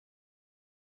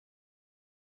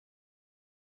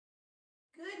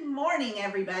Good morning,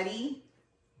 everybody.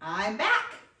 I'm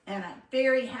back, and I'm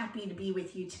very happy to be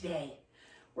with you today.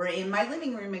 We're in my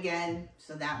living room again,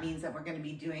 so that means that we're going to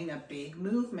be doing a big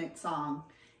movement song,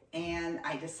 and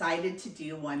I decided to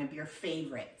do one of your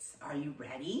favorites. Are you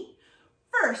ready?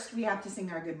 First, we have to sing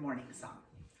our good morning song.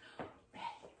 Ready?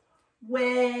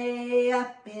 Way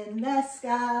up in the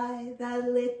sky, the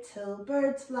little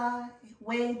birds fly.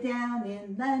 Way down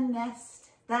in the nest,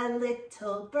 the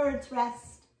little birds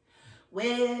rest.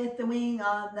 With the wing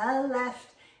on the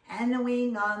left and the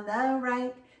wing on the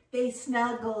right, they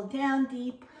snuggle down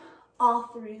deep all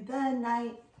through the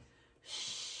night.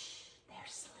 Shh, they're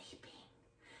sleeping.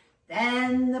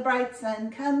 Then the bright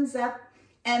sun comes up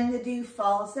and the dew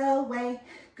falls away.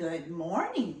 Good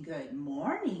morning,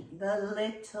 the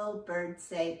little birds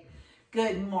say.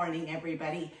 Good morning,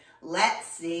 everybody. Let's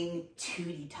sing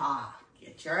Tootie-Ta.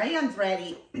 Get your hands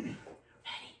ready.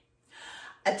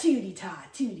 A tootie-ta,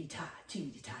 tootie-ta,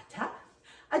 tootie-ta-ta.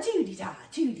 A tootie-ta,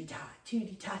 tootie-ta,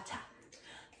 tootie-ta-ta.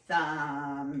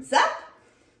 Thumbs up.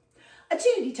 A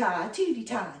tootie-ta,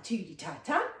 tootie-ta,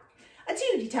 tootie-ta-ta. A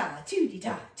tootie-ta,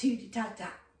 tootie-ta,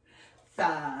 tootie-ta-ta.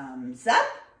 Thumbs up.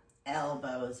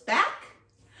 Elbows back.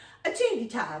 A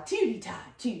tootie-ta, tootie-ta,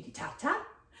 tootie-ta-ta.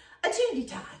 A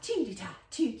tootie-ta, tootie-ta,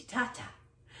 tootie-ta-ta.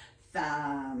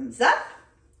 Thumbs up.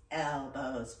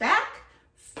 Elbows back.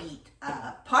 Feet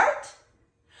apart.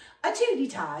 A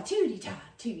tootie-ta, tootie-ta,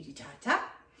 tootie-ta-ta.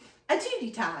 A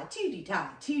tootie-ta,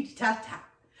 tootie-ta, tootie-ta-ta.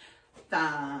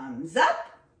 Thumbs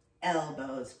up,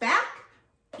 elbows back,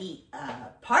 feet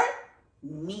apart,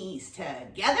 knees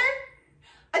together.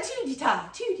 A tootie-ta,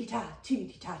 tootie-ta,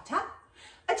 tootie-ta-ta.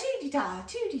 A tootie-ta,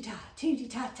 tootie-ta,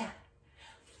 tootie-ta-ta.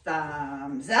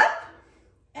 Thumbs up,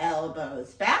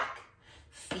 elbows back,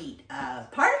 feet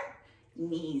apart,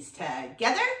 knees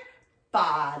together,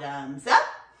 bottoms up.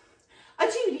 A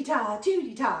tootie-ta,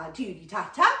 tootie-ta,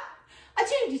 tootie-ta-ta. A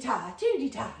tootie-ta,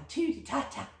 tootie-ta,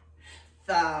 tootie-ta-ta.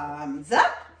 Thumbs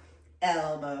up,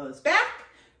 elbows back,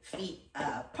 feet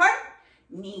apart,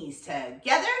 knees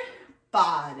together,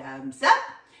 bottoms up,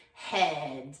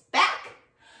 heads back.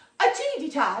 A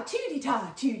tootie-ta,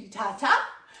 tootie-ta, tootie-ta-ta.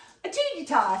 A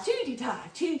tootie-ta, tootie-ta,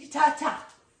 tootie-ta-ta.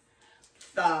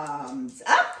 Thumbs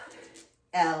up,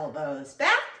 elbows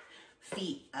back,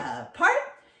 feet apart,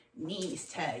 knees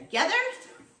together,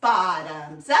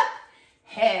 bottoms up,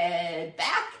 head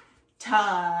back,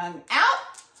 tongue out.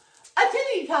 A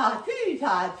tootie-ta,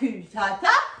 tootie-ta,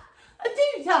 tootie-ta-ta. A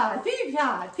tootie-ta,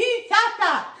 tootie-ta,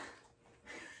 tootie-ta-ta.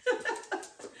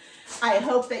 I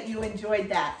hope that you enjoyed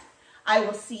that. I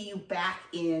will see you back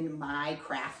in my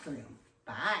craft room.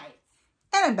 Bye.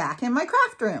 And I'm back in my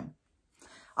craft room.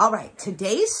 All right,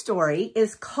 today's story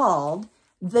is called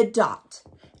The Dot.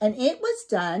 And it was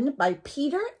done by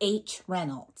Peter H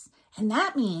Reynolds. And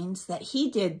that means that he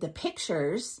did the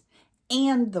pictures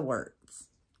and the words.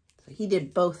 So he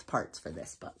did both parts for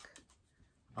this book.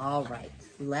 All right,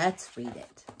 let's read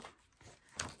it.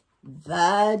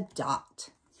 The Dot.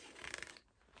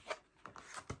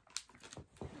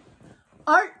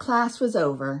 Art class was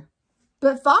over,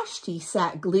 but Vashti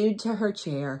sat glued to her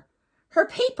chair. Her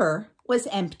paper was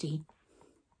empty.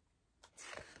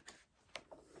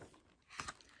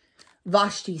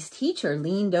 Vashti's teacher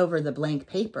leaned over the blank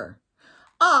paper.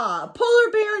 "Ah,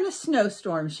 polar bear in a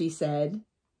snowstorm," she said.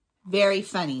 "Very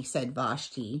funny," said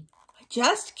Vashti. "I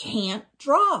just can't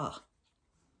draw."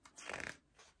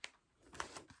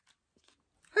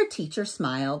 Her teacher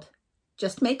smiled.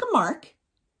 "Just make a mark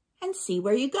and see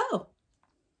where you go."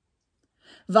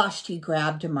 Vashti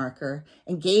grabbed a marker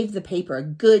and gave the paper a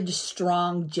good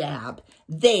strong jab.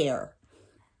 There.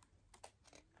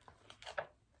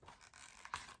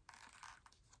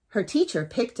 Her teacher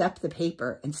picked up the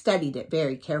paper and studied it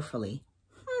very carefully.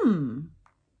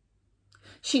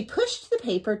 She pushed the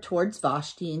paper towards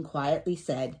Vashti and quietly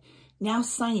said, "Now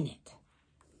sign it."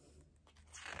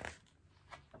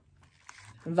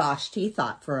 Vashti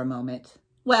thought for a moment.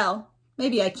 "Well,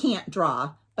 maybe I can't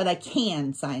draw, but I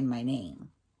can sign my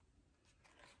name."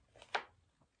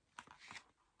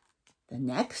 The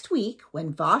next week,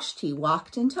 when Vashti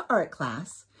walked into art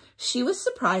class, she was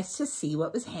surprised to see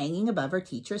what was hanging above her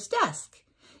teacher's desk.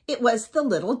 It was the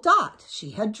little dot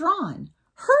she had drawn,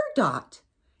 her dot,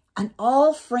 and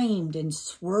all framed in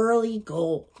swirly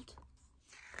gold.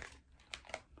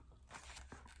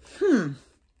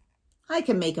 I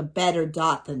can make a better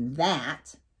dot than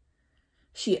that.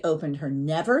 She opened her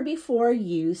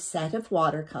never-before-used set of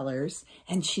watercolors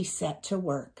and she set to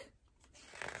work.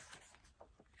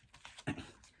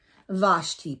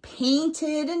 Vashti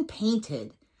painted and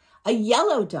painted. A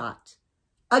yellow dot,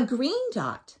 a green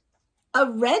dot,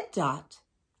 a red dot,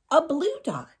 a blue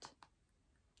dot.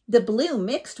 The blue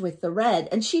mixed with the red,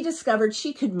 and she discovered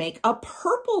she could make a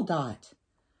purple dot.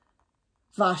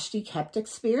 Vashti kept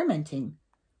experimenting.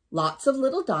 Lots of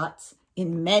little dots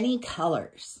in many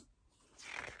colors.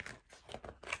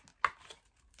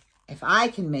 If I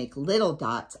can make little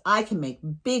dots, I can make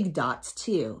big dots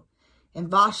too. And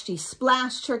Vashti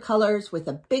splashed her colors with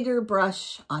a bigger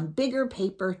brush on bigger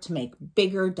paper to make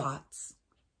bigger dots.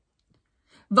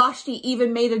 Vashti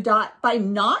even made a dot by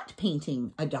not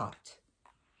painting a dot.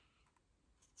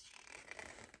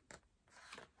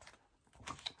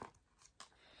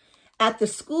 At the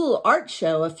school art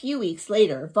show a few weeks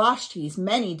later, Vashti's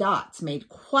many dots made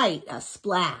quite a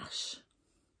splash.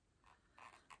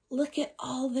 Look at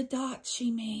all the dots she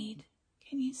made.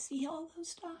 Can you see all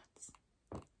those dots?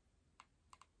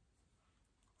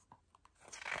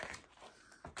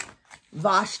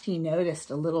 Vashti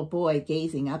noticed a little boy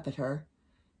gazing up at her.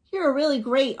 "You're a really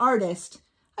great artist.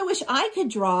 I wish I could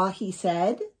draw," he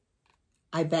said.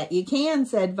 "I bet you can,"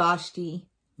 said Vashti.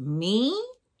 "Me?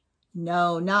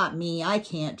 No, not me. I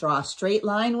can't draw a straight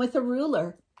line with a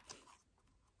ruler."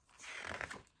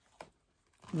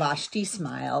 Vashti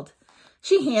smiled.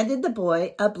 She handed the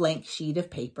boy a blank sheet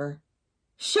of paper.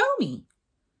 "Show me."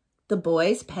 The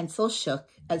boy's pencil shook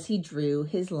as he drew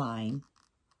his line.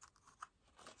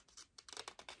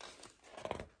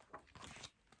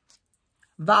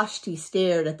 Vashti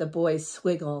stared at the boy's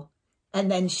squiggle,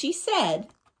 and then she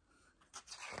said,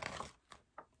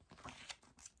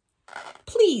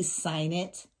 "Please sign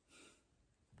it."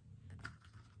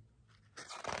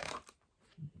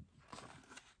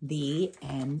 The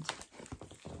end.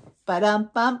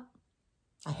 Ba-dum-bum.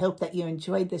 I hope that you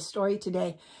enjoyed this story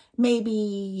today. Maybe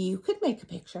you could make a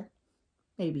picture.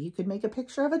 Maybe you could make a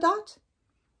picture of a dot.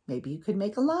 Maybe you could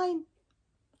make a line.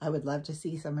 I would love to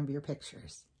see some of your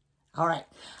pictures. All right,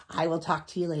 I will talk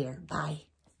to you later. Bye.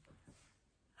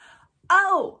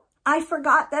 Oh, I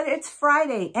forgot that it's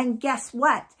Friday, and guess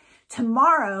what?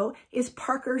 Tomorrow is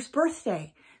Parker's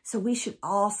birthday, so we should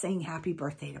all sing happy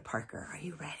birthday to Parker. Are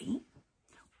you ready?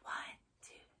 1,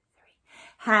 2, 3.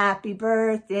 Happy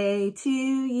birthday to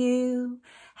you.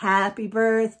 Happy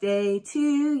birthday to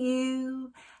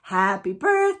you. Happy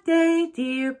birthday,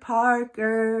 dear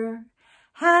Parker.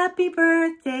 Happy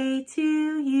birthday to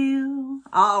you.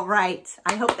 All right.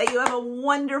 I hope that you have a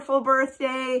wonderful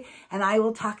birthday, and I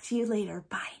will talk to you later.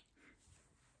 Bye.